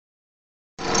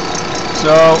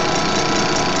So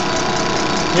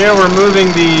here we're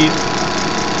moving the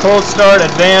cold start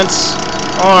advance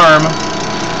arm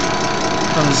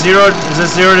from zero. Is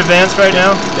this zero to advance right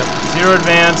now? Yep. Zero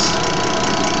advance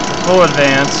to full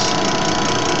advance.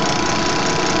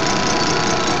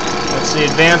 That's the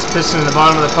advance piston in the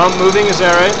bottom of the pump moving. Is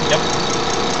that right? Yep.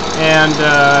 And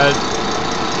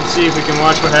let's see if we can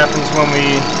watch what happens when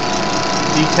we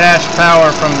detach power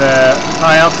from the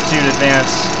high altitude advance.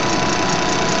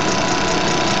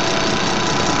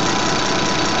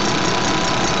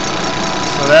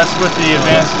 So that's with the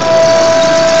advance.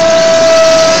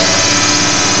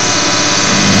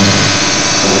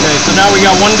 Okay, so now we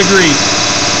got 1 degree.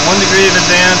 1 degree of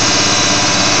advance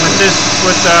with this,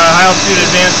 with high altitude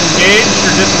advance engaged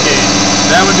or disengaged?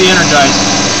 That would be energized.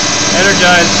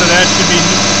 Energized, so that should be.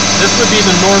 This would be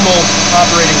the normal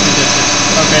operating condition.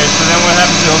 Okay, so then what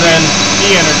happens is then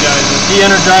de-energize it.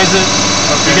 De-energize it.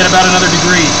 Okay. You get about another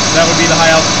degree. That would be the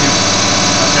high altitude.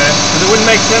 Okay. Because it wouldn't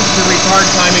make sense to retard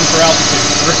timing for altitude.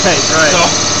 Right. So.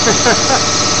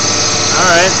 All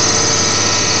right.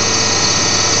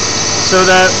 So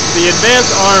that the advance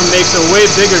arm makes a way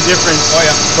bigger difference. Oh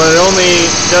yeah. But it only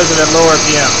does it at low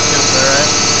RPM. Is that right?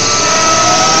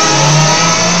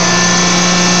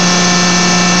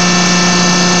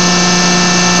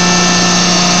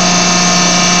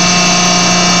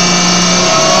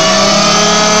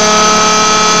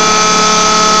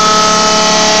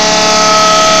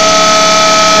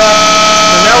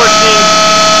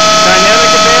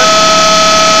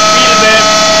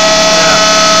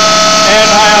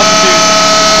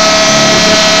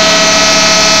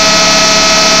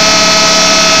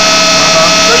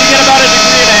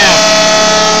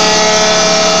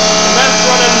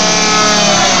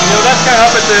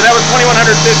 Up at the, that was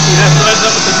 2150. That's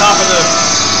up at the top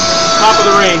of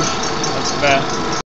the range. That's bad.